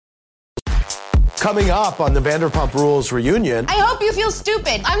Coming up on the Vanderpump Rules reunion. I hope you feel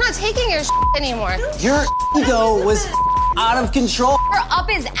stupid. I'm not taking your anymore. Your ego was out of control. Or up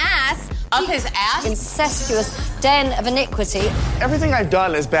his ass. Up his ass? Incestuous den of iniquity. Everything I've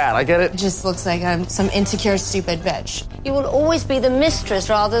done is bad. I get it. It just looks like I'm some insecure, stupid bitch. You will always be the mistress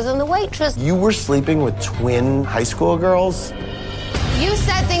rather than the waitress. You were sleeping with twin high school girls? You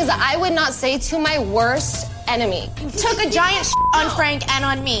said things that I would not say to my worst enemy. Took a giant on Frank and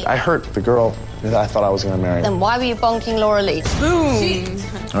on me. I hurt the girl that I thought I was going to marry. Then why were you bonking Laura Lee? Boom.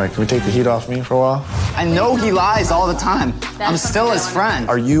 All right, can we take the heat off me for a while? I know he lies all the time. I'm still his friend.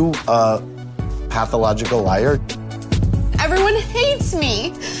 Are you a pathological liar? Everyone hates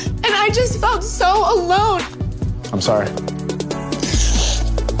me, and I just felt so alone. I'm sorry.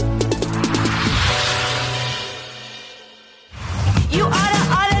 You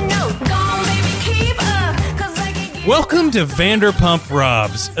oughta know. Go on, baby, keep up. 'Cause I can get Welcome to Vanderpump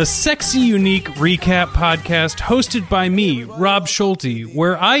Robs, a sexy, unique recap podcast hosted by me, Rob Schulte,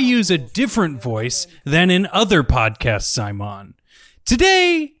 where I use a different voice than in other podcasts I'm on.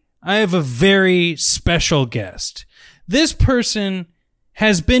 Today, I have a very special guest. This person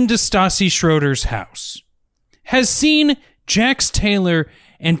has been to Stassi Schroeder's house, has seen Jax Taylor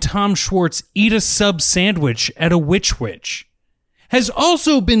and Tom Schwartz eat a sub sandwich at a Witch Witch, has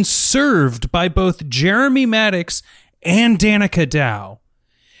also been served by both Jeremy Maddox and Danica Dow.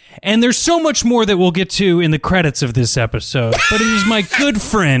 And there's so much more that we'll get to in the credits of this episode, but it is my good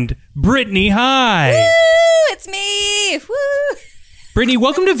friend, Brittany. Hi. Woo, it's me. Woo. Brittany,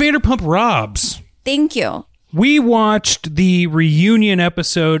 welcome to Vanderpump Robs. Thank you. We watched the reunion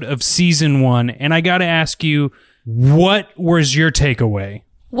episode of season 1, and I got to ask you, what was your takeaway?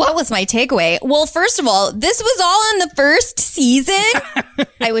 What was my takeaway? Well, first of all, this was all in the first season.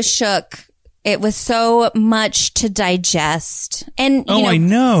 I was shook. It was so much to digest. And you know, I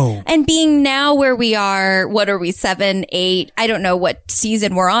know. And being now where we are, what are we, 7, 8? I don't know what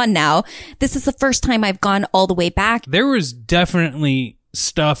season we're on now. This is the first time I've gone all the way back. There was definitely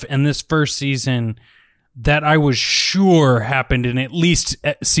stuff in this first season that I was sure happened in at least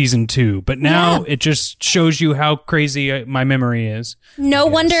season 2. But now it just shows you how crazy my memory is. No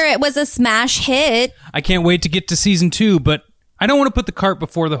wonder it was a smash hit. I can't wait to get to season 2, but I don't want to put the cart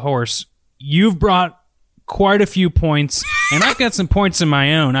before the horse. You've brought quite a few points, and I've got some points of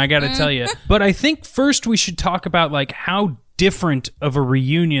my own, I got to tell you. But I think first we should talk about like how different of a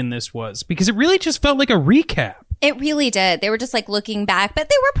reunion this was, because it really just felt like a recap. It really did. They were just like looking back, but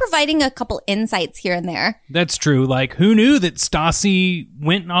they were providing a couple insights here and there. That's true. Like, who knew that Stassi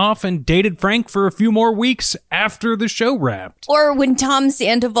went off and dated Frank for a few more weeks after the show wrapped? Or when Tom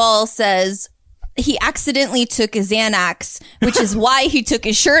Sandoval says he accidentally took a Xanax, which is why he took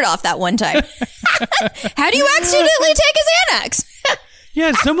his shirt off that one time. How do you accidentally take a Xanax?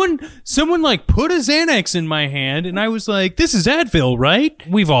 Yeah, someone like put a Xanax in my hand, and I was like, this is Advil, right?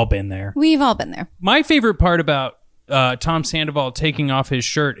 We've all been there. We've all been there. My favorite part about Tom Sandoval taking off his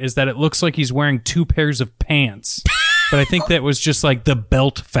shirt is that it looks like he's wearing 2 pairs of pants. But I think that was just like the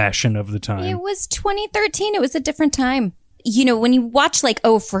belt fashion of the time. It was 2013. It was a different time. You know, when you watch like,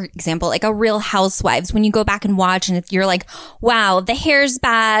 for example, like a Real Housewives, when you go back and watch and if you're like, wow, the hair's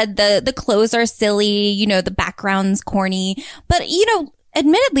bad, the clothes are silly, you know, the background's corny. But, you know,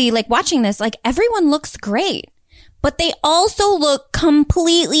 admittedly, like watching this, like everyone looks great, but they also look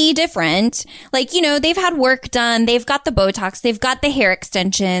completely different. Like, you know, they've had work done. They've got the Botox. They've got the hair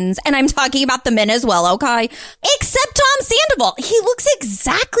extensions. And I'm talking about the men as well, okay? Except Tom Sandoval. He looks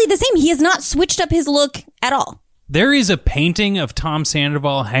exactly the same. He has not switched up his look at all. There is a painting of Tom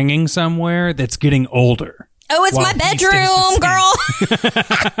Sandoval hanging somewhere that's getting older. Oh, it's my bedroom, girl.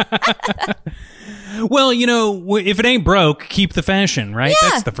 Well, you know, if it ain't broke, keep the fashion, right? Yeah.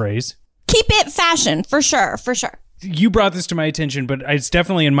 That's the phrase. Keep it fashion, for sure, for sure. You brought this to my attention, but it's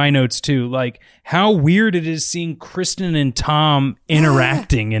definitely in my notes too. Like how weird it is seeing Kristen and Tom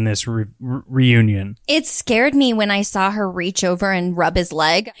interacting in this reunion. It scared me when I saw her reach over and rub his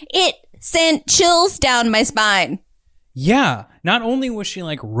leg. It sent chills down my spine. Yeah. Not only was she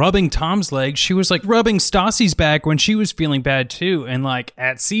like rubbing Tom's leg, she was like rubbing Stassi's back when she was feeling bad too. And like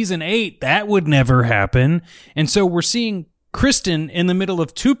at season 8, that would never happen. And so we're seeing Kristen in the middle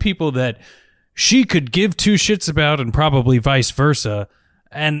of 2 people that she could give 2 shits about, and probably vice versa.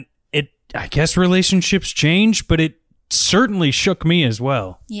 And I guess relationships change, but it certainly shook me as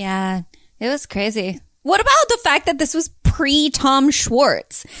well. Yeah, it was crazy. What about the fact that this was pre-Tom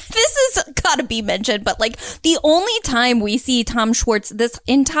Schwartz? This has got to be mentioned, but like the only time we see Tom Schwartz this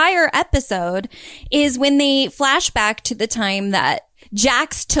entire episode is when they flash back to the time that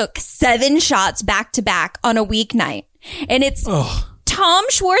Jax took 7 shots back to back on a weeknight. And it's Tom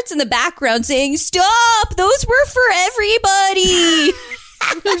Schwartz in the background saying, "Stop! Those were for everybody.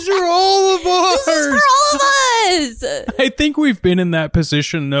 These are all of ours. This is for all of us." I think we've been in that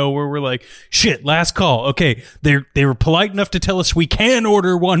position, though, where we're like, shit, last call. Okay, they were polite enough to tell us we can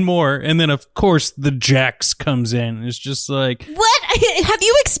order one more. And then, of course, the Jax comes in. And it's just like... What? Have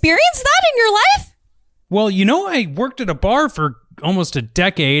you experienced that in your life? Well, I worked at a bar for almost a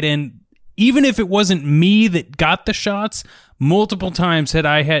decade, and even if it wasn't me that got the shots, multiple times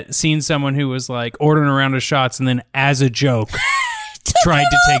had seen someone who was like ordering a round of shots and then as a joke tried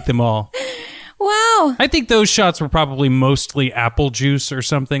to take them all. Wow. I think those shots were probably mostly apple juice or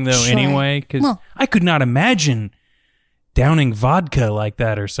something, though, anyway, because I could not imagine downing vodka like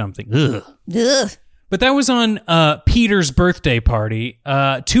that or something. Ugh. But that was on Peter's birthday party.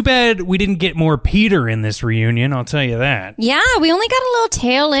 Too bad we didn't get more Peter in this reunion, I'll tell you that. Yeah, we only got a little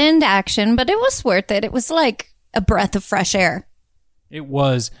tail end action, but it was worth it. It was like a breath of fresh air. It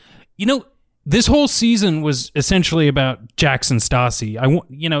was. This whole season was essentially about Jax and Stassi.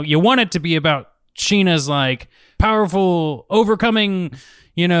 You want it to be about Sheena's like powerful overcoming,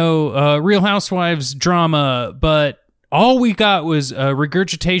 Real Housewives drama, but all we got was a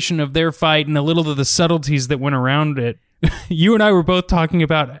regurgitation of their fight and a little of the subtleties that went around it. You and I were both talking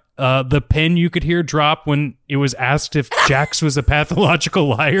about the pen you could hear drop when it was asked if Jax was a pathological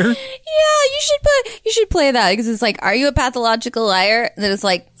liar. Yeah, you should play that because it's like, are you a pathological liar? And then it's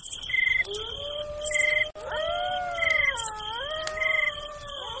like,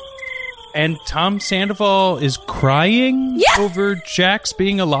 and Tom Sandoval is crying over Jax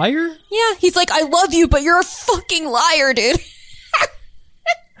being a liar? Yeah, he's like, I love you, but you're a fucking liar, dude.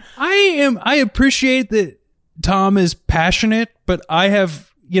 I appreciate that Tom is passionate, but I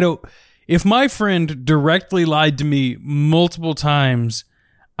have, if my friend directly lied to me multiple times,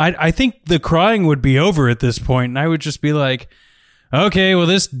 I think the crying would be over at this point, and I would just be like, okay, well,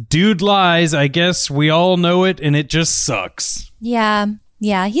 this dude lies. I guess we all know it, and it just sucks.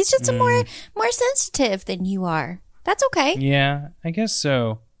 Yeah, he's just a more sensitive than you are. That's okay. Yeah, I guess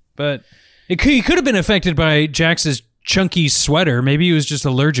so. But he could have been affected by Jax's chunky sweater. Maybe he was just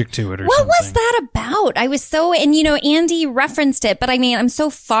allergic to it or something. What was that about? I was so, and Andy referenced it, but I mean, I'm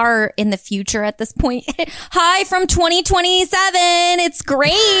so far in the future at this point. Hi from 2027. It's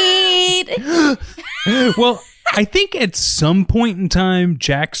great. Well, I think at some point in time,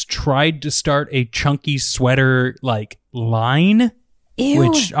 Jax tried to start a chunky sweater line. Ew.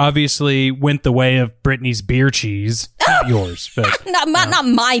 Which obviously went the way of Brittany's beer cheese. Not yours, but... not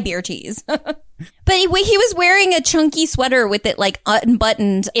my beer cheese. But he was wearing a chunky sweater with it like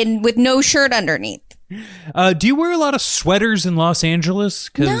unbuttoned with no shirt underneath. Do you wear a lot of sweaters in Los Angeles?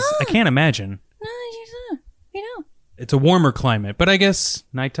 Because I can't imagine. No, you don't. It's a warmer climate, but I guess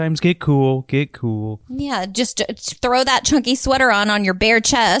nighttimes get cool. Yeah, just throw that chunky sweater on your bare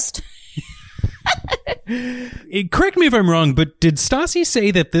chest. Correct me if I'm wrong, but did Stassi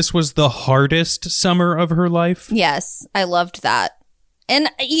say that this was the hardest summer of her life? Yes, I loved that. And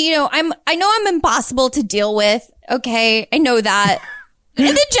I know I'm impossible to deal with. Okay, I know that. And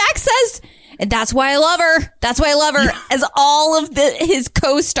then Jack says, and that's why I love her. That's why I love her. As all of his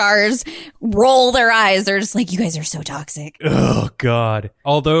co-stars roll their eyes, they're just like, you guys are so toxic. Oh God.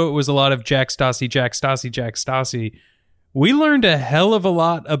 Although it was a lot of Jack Stassi, we learned a hell of a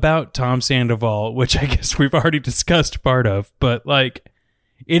lot about Tom Sandoval, which I guess we've already discussed part of, but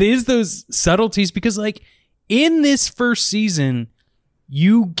it is those subtleties because in this first season,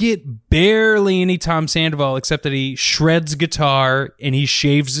 you get barely any Tom Sandoval except that he shreds guitar and he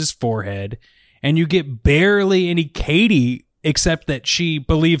shaves his forehead, and you get barely any Katie except that she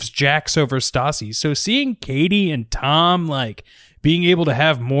believes Jax over Stassi. So seeing Katie and Tom being able to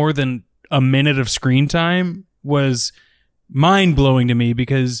have more than a minute of screen time was mind-blowing to me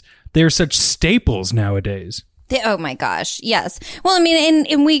because they're such staples nowadays. Oh my gosh, yes. Well, I mean,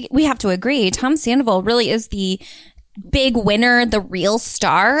 and we have to agree, Tom Sandoval really is the big winner, the real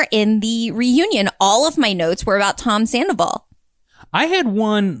star in the reunion. All of my notes were about Tom Sandoval. I had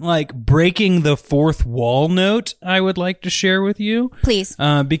one breaking the fourth wall note I would like to share with you. Please.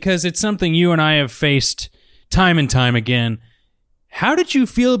 Because it's something you and I have faced time and time again. How did you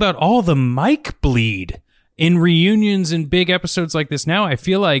feel about all the mic bleed? In reunions and big episodes like this now, I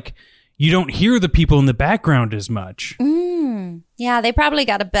feel like you don't hear the people in the background as much. Yeah, they probably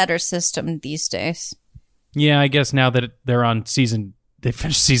got a better system these days. Yeah, I guess now that they're on they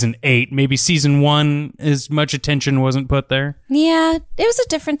finished season 8, maybe season 1, as much attention wasn't put there. Yeah, it was a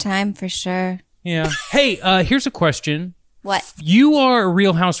different time for sure. Yeah. Hey, here's a question. What? You are a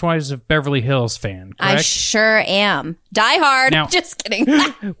Real Housewives of Beverly Hills fan, correct? I sure am. Die Hard. Now, just kidding.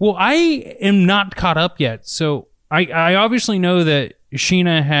 Well, I am not caught up yet, so I obviously know that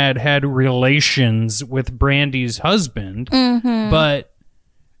Sheena had relations with Brandy's husband, but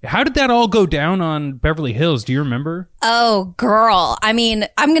how did that all go down on Beverly Hills? Do you remember? Oh, girl. I mean,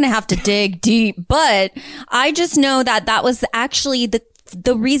 I'm going to have to dig deep, but I just know that was actually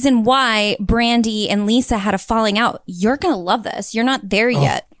the reason why Brandy and Lisa had a falling out. You're going to love this. You're not there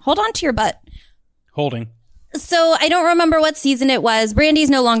yet. Hold on to your butt. Holding. So I don't remember what season it was. Brandy's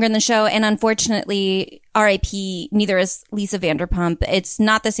no longer in the show, and unfortunately, R.I.P., neither is Lisa Vanderpump. It's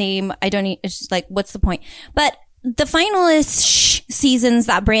not the same. It's just like, what's the point? But the finalist seasons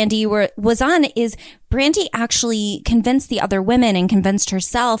that Brandy was on is Brandy actually convinced the other women and convinced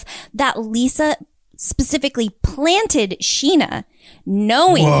herself that Lisa specifically planted Sheena,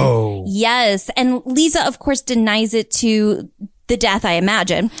 knowing. Whoa. Yes. And Lisa, of course, denies it to the death, I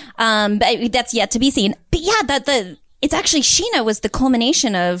imagine. But that's yet to be seen. But yeah, it's actually Sheena was the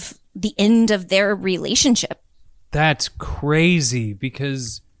culmination of the end of their relationship. That's crazy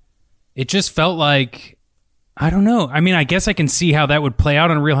because it just felt like, I don't know. I mean, I guess I can see how that would play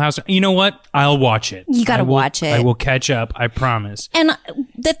out on Real House. You know what? I'll watch it. You got to watch it. I will catch up. I promise. And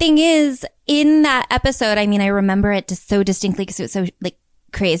the thing is, in that episode, I mean, I remember it just so distinctly because it was so like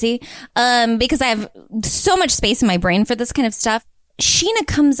crazy. Because I have so much space in my brain for this kind of stuff. Sheena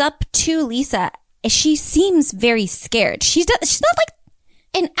comes up to Lisa. She seems very scared. She's not like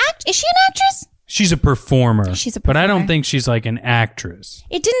an act. Is she an actress? She's a performer. But I don't performer. think she's like an actress.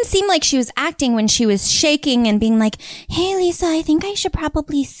 It didn't seem like she was acting when she was shaking and being like, hey, Lisa, I think I should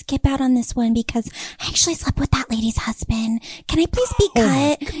probably skip out on this one because I actually slept with that lady's husband. Can I please be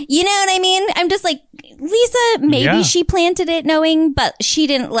cut? You know what I mean? I'm just like, Lisa, maybe she planted it knowing, but she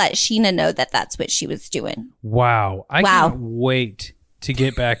didn't let Sheena know that that's what she was doing. Wow. I can't wait to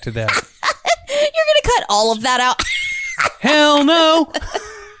get back to that. You're going to cut all of that out. Hell no.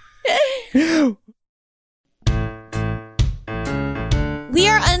 We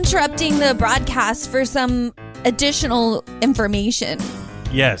are interrupting the broadcast for some additional information.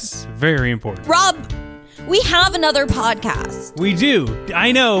 Yes, very important. Rob, we have another podcast. We do.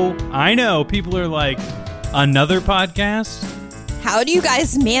 I know. People are like, another podcast? How do you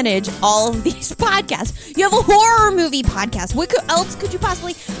guys manage all of these podcasts? You have a horror movie podcast. What else could you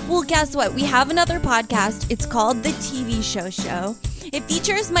possibly... Well, guess what? We have another podcast. It's called The TV Show. It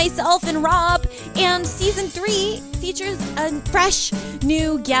features myself and Rob, and season 3 features a fresh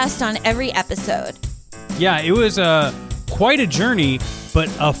new guest on every episode. Yeah, it was quite a journey, but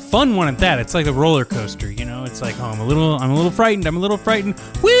a fun one at that. It's like a roller coaster, you know? It's like, I'm a little frightened.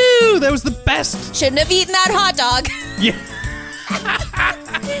 Woo! That was the best. Shouldn't have eaten that hot dog. Yeah.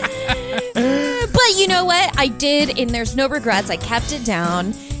 But you know what? I did, and there's no regrets. I kept it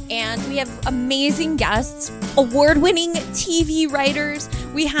down. And we have amazing guests, award-winning TV writers.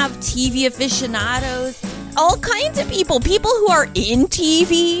 We have TV aficionados, all kinds of people who are in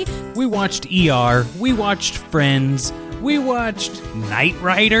TV. We watched ER. We watched Friends. We watched Knight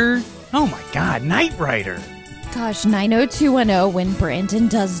Rider. Oh my God, Knight Rider. Gosh, 90210 when Brandon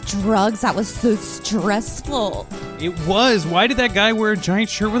does drugs, that was so stressful. It was. Why did that guy wear a giant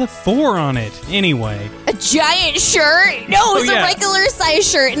shirt with a 4 on it? Anyway. A giant shirt? No, it was a regular size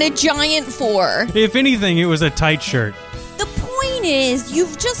shirt and a giant 4. If anything, it was a tight shirt. The point is,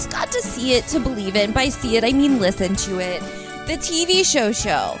 you've just got to see it to believe it. And by see it, I mean listen to it. The TV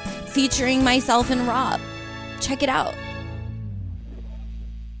show featuring myself and Rob. Check it out.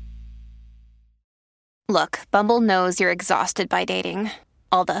 Look, Bumble knows you're exhausted by dating.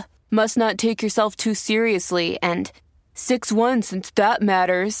 All the, must not take yourself too seriously, and 6'1" since that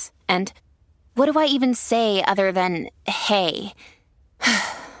matters, and what do I even say other than, hey?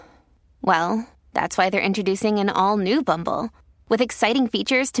 Well, that's why they're introducing an all-new Bumble, with exciting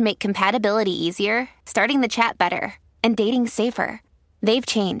features to make compatibility easier, starting the chat better, and dating safer. They've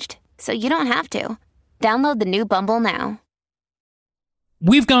changed, so you don't have to. Download the new Bumble now.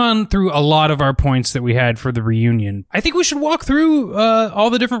 We've gone through a lot of our points that we had for the reunion. I think we should walk through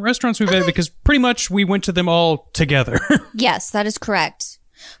all the different restaurants we've had because pretty much we went to them all together. Yes, that is correct.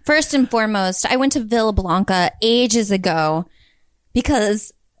 First and foremost, I went to Villa Blanca ages ago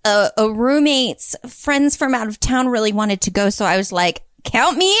because a roommate's friends from out of town really wanted to go, so I was like,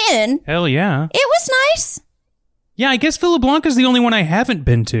 count me in. Hell yeah. It was nice. Yeah, I guess Villa Blanca's the only one I haven't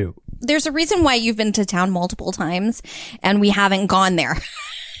been to. There's a reason why you've been to town multiple times, and we haven't gone there.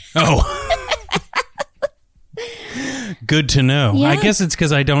 Oh. Good to know. Yeah. I guess it's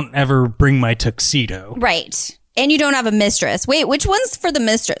because I don't ever bring my tuxedo. Right. And you don't have a mistress. Wait, which one's for the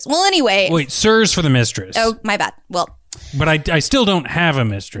mistress? Well, anyway. Wait, sir's for the mistress. Oh, my bad. Well. But I still don't have a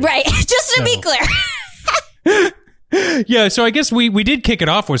mistress. Right. Just to be clear. Yeah, so I guess we did kick it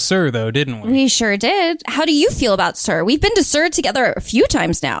off with Sir, though, didn't we? We sure did. How do you feel about Sir? We've been to Sir together a few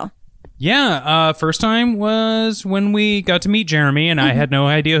times now. Yeah, first time was when we got to meet Jeremy, and I had no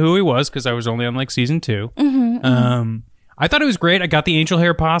idea who he was because I was only on like season 2. I thought it was great. I got the angel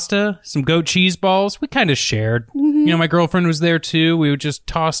hair pasta, some goat cheese balls. We kind of shared. You know, my girlfriend was there too. We just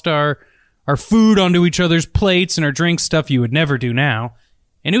tossed our food onto each other's plates and our drinks, stuff you would never do now.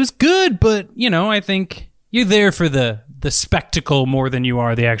 And it was good, but, you know, I think you're there for the spectacle more than you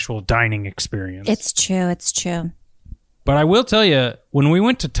are the actual dining experience. It's true. But I will tell you, when we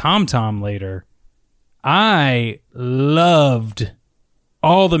went to Tom Tom later, I loved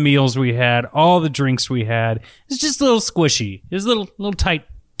all the meals we had, all the drinks we had. It's just a little squishy. It was a little tight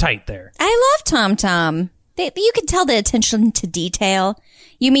there. I love Tom Tom. You can tell the attention to detail.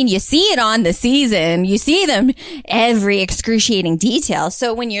 You mean you see it on the season. You see them every excruciating detail.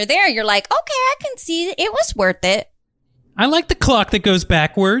 So when you're there, you're like, okay, I can see it was worth it. I like the clock that goes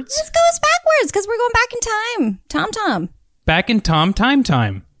backwards. This goes backwards because we're going back in time. Tom Tom. Back in time.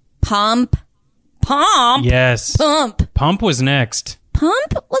 Pump. Yes. Pump. Pump was next.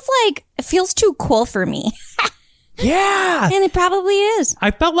 Pump was like, it feels too cool for me. Yeah. And it probably is.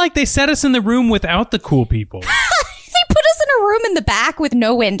 I felt like they set us in the room without the cool people. They put us in a room in the back with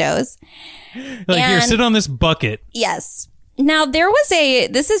no windows. Here, sit on this bucket. Yes. Now,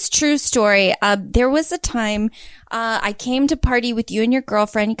 this is true story. There was a time I came to party with you and your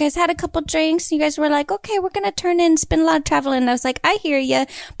girlfriend. You guys had a couple drinks. You guys were like, okay, we're going to turn in, spend a lot of traveling. And I was like, I hear you.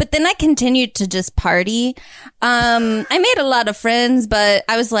 But then I continued to just party. I made a lot of friends, but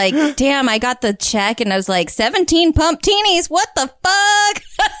I was like, damn, I got the check and I was like, 17 pump teenies. What the fuck?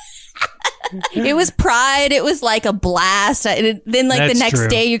 It was Pride. It was like a blast. And then like That's the next true.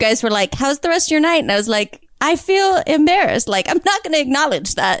 day, you guys were like, how's the rest of your night? And I was like, I feel embarrassed. Like, I'm not going to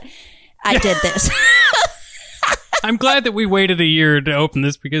acknowledge that I did this. I'm glad that we waited a year to open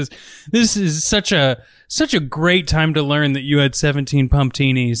this because this is such a great time to learn that you had 17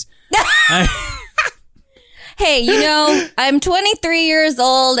 pumptinis. Hey, you know, I'm 23 years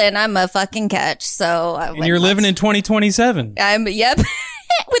old and I'm a fucking catch. So And you're living in 2027. Yep.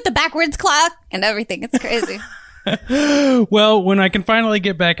 With the backwards clock and everything. It's crazy. Well, when I can finally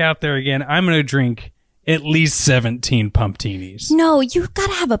get back out there again, I'm going to drink at least 17 pumptinis. No, you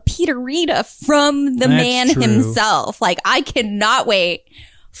gotta have a Peterita from the That's man true. himself. Like, I cannot wait.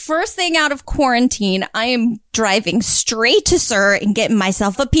 First thing out of quarantine, I am driving straight to Sir and getting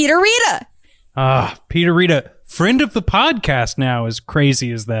myself a Peterita. Peterita, friend of the podcast now, as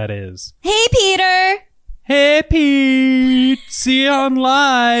crazy as that is. Hey, Peter. Hey, Pete. See you on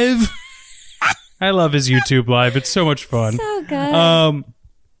live. I love his YouTube live. It's so much fun. So good.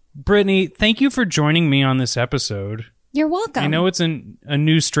 Brittany, thank you for joining me on this episode. You're welcome. I know it's a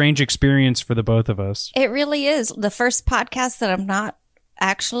new strange experience for the both of us. It really is. The first podcast that I'm not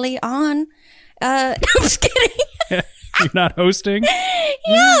actually on. I'm just kidding. You're not hosting?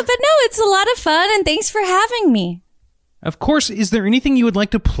 Yeah, but no, it's a lot of fun, and thanks for having me. Of course. Is there anything you would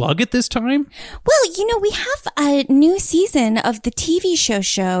like to plug at this time? Well, you know, we have a new season of the TV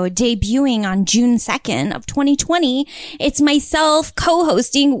show debuting on June 2nd of 2020. It's myself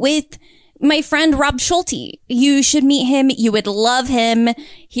co-hosting with my friend Rob Schulte. You should meet him. You would love him.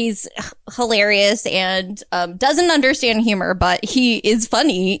 He's hilarious and doesn't understand humor, but he is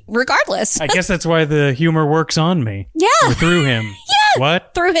funny regardless. I guess that's why the humor works on me. Yeah. Or through him. Yeah.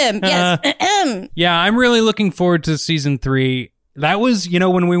 What? Through him, yes. Yeah, I'm really looking forward to season 3. That was, you know,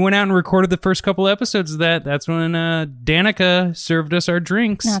 when we went out and recorded the first couple episodes of that's when Danica served us our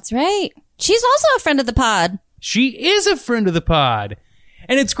drinks. That's right. She's also a friend of the pod. She is a friend of the pod.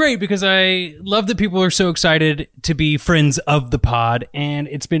 And it's great because I love that people are so excited to be friends of the pod. And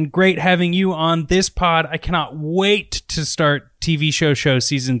it's been great having you on this pod. I cannot wait to start TV show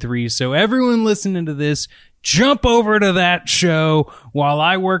season 3. So everyone listening to this, jump over to that show while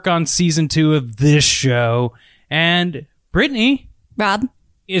I work on season 2 of this show. And Brittany. Rob.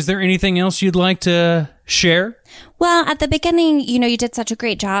 Is there anything else you'd like to share? Well, at the beginning, you know, you did such a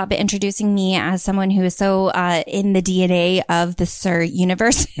great job introducing me as someone who is so in the DNA of the Sir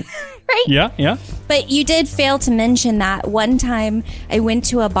universe, right? Yeah. But you did fail to mention that one time I went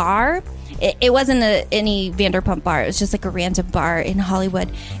to a bar. It wasn't any Vanderpump bar. It was just like a random bar in Hollywood.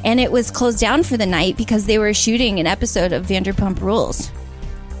 And it was closed down for the night because they were shooting an episode of Vanderpump Rules.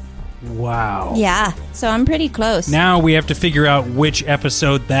 Wow. Yeah. So I'm pretty close. Now we have to figure out which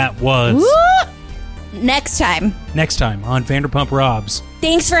episode that was. Woo! Next time on Vanderpump Robs.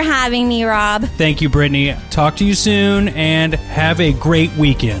 Thanks for having me, Rob. Thank you, Brittany. Talk to you soon and have a great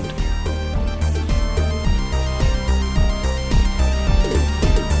weekend.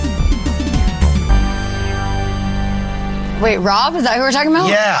 Wait, Rob? Is that who we're talking about?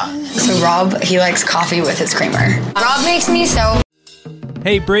 Yeah. So Rob, he likes coffee with his creamer. Rob makes me so...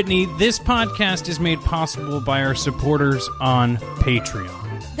 Hey, Brittany, this podcast is made possible by our supporters on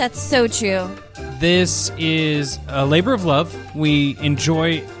Patreon. That's so true. This is a labor of love. We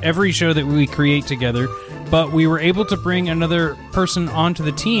enjoy every show that we create together, but we were able to bring another person onto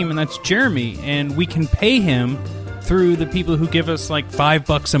the team, and that's Jeremy, and we can pay him through the people who give us like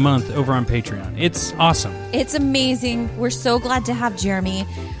 $5 a month over on Patreon. It's awesome. It's amazing. We're so glad to have Jeremy,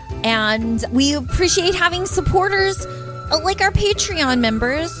 and we appreciate having supporters like our Patreon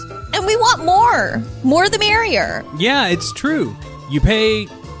members, and we want more. More the merrier. Yeah, it's true. You pay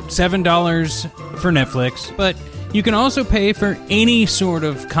 $7 for Netflix, but you can also pay for any sort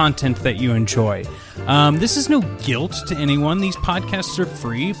of content that you enjoy. This is no guilt to anyone. These podcasts are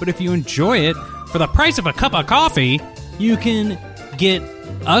free, but if you enjoy it, for the price of a cup of coffee, you can get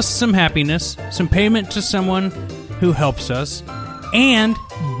us some happiness, some payment to someone who helps us, and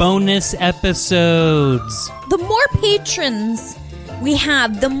bonus episodes. The more patrons we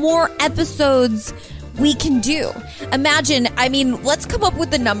have, the more episodes we can do. Imagine, let's come up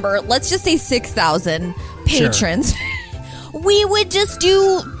with the number. Let's just say 6,000 patrons. Sure. We would just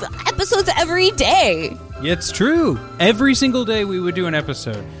do episodes every day. It's true. Every single day we would do an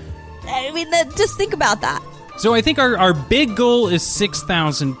episode. Just think about that. So I think our big goal is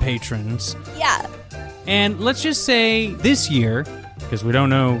 6,000 patrons. Yeah. And let's just say this year, because we don't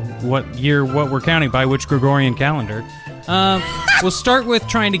know what we're counting by, which Gregorian calendar, we'll start with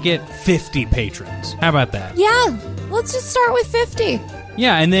trying to get 50 patrons. How about that? Yeah, let's just start with 50.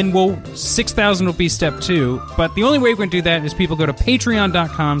 Yeah, and then 6,000 will be step 2. But the only way we're going to do that is people go to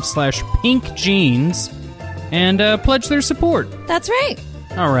patreon.com/pinkjeans and pledge their support. That's right.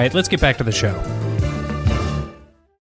 All right, let's get back to the show.